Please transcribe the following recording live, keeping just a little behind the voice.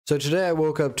So today I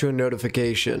woke up to a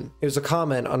notification. It was a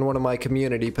comment on one of my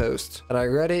community posts, and I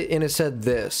read it and it said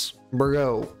this: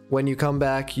 "Bro, when you come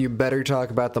back, you better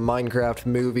talk about the Minecraft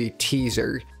movie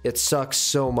teaser. It sucks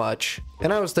so much."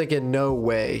 And I was thinking, no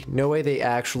way they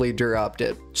actually dropped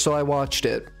it. So I watched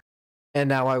it. And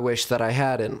now I wish that I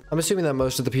hadn't. I'm assuming that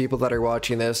most of the people that are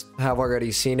watching this have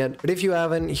already seen it, but if you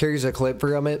haven't, here's a clip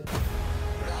from it.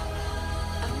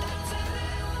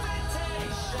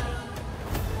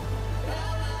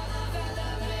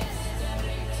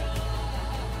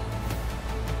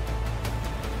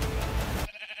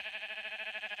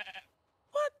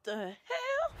 The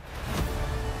hell?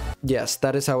 Yes,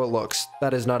 that is how it looks.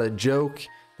 That is not a joke.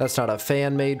 That's not a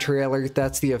fan-made trailer.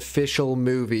 That's the official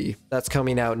movie that's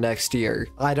coming out next year.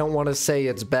 I don't want to say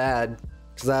it's bad,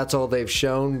 because that's all they've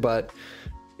shown, but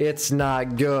it's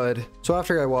not good. So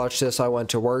after I watched this, I went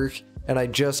to work, and I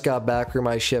just got back from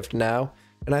my shift now,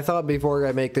 and I thought before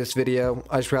I make this video,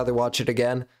 I'd just rather watch it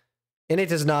again. And it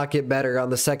does not get better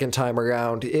on the second time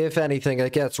around. If anything,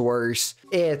 it gets worse.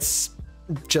 It's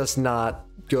just not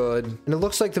good. And it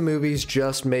looks like the movie's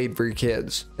just made for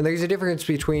kids. And there's a difference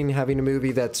between having a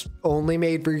movie that's only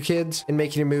made for kids and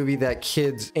making a movie that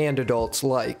kids and adults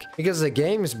like. Because the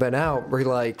game's been out for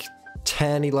like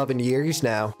 10, 11 years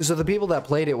now. So the people that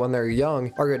played it when they're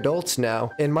young are adults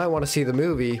now and might want to see the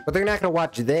movie, but they're not going to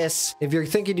watch this. If you're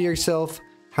thinking to yourself,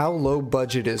 how low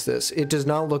budget is this? It does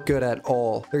not look good at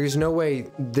all. There is no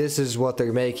way this is what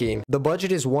they're making. The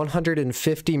budget is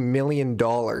 $150 million.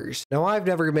 Now, I've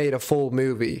never made a full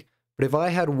movie, but if I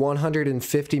had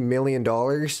 $150 million,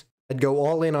 I'd go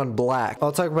all in on Black.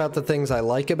 I'll talk about the things I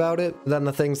like about it, then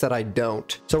the things that I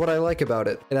don't. So what I like about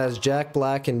it, it has Jack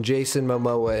Black and Jason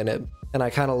Momoa in it, and I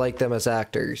kind of like them as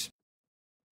actors.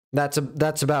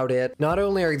 That's about it. Not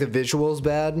only are the visuals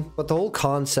bad, but the whole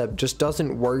concept just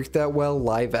doesn't work that well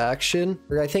live action.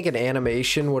 Or I think an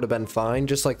animation would have been fine,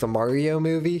 just like the Mario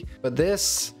movie. But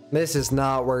this is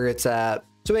not where it's at.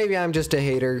 So maybe I'm just a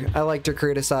hater. I like to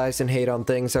criticize and hate on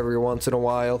things every once in a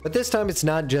while. But this time it's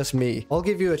not just me. I'll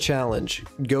give you a challenge.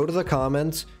 Go to the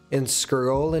comments and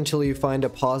scroll until you find a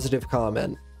positive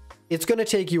comment. It's going to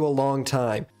take you a long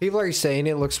time. People are saying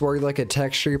it looks more like a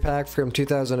texture pack from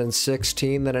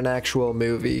 2016 than an actual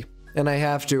movie. And I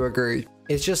have to agree.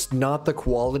 It's just not the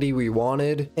quality we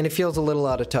wanted, and it feels a little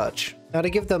out of touch. Now, to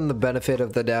give them the benefit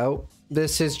of the doubt,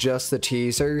 this is just the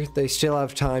teaser. They still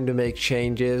have time to make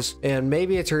changes, and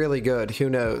maybe it's really good. Who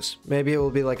knows? Maybe it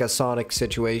will be like a Sonic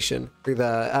situation, where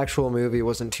the actual movie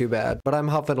wasn't too bad. But I'm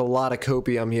huffing a lot of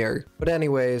copium here. But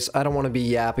anyways, I don't want to be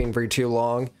yapping for too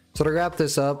long. So to wrap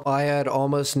this up, I had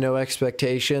almost no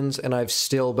expectations and I've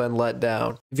still been let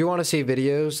down. If you want to see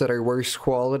videos that are worse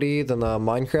quality than the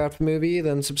Minecraft movie,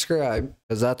 then subscribe,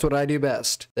 because that's what I do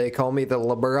best. They call me the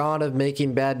LeBron of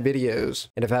making bad videos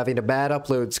and of having a bad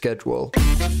upload schedule.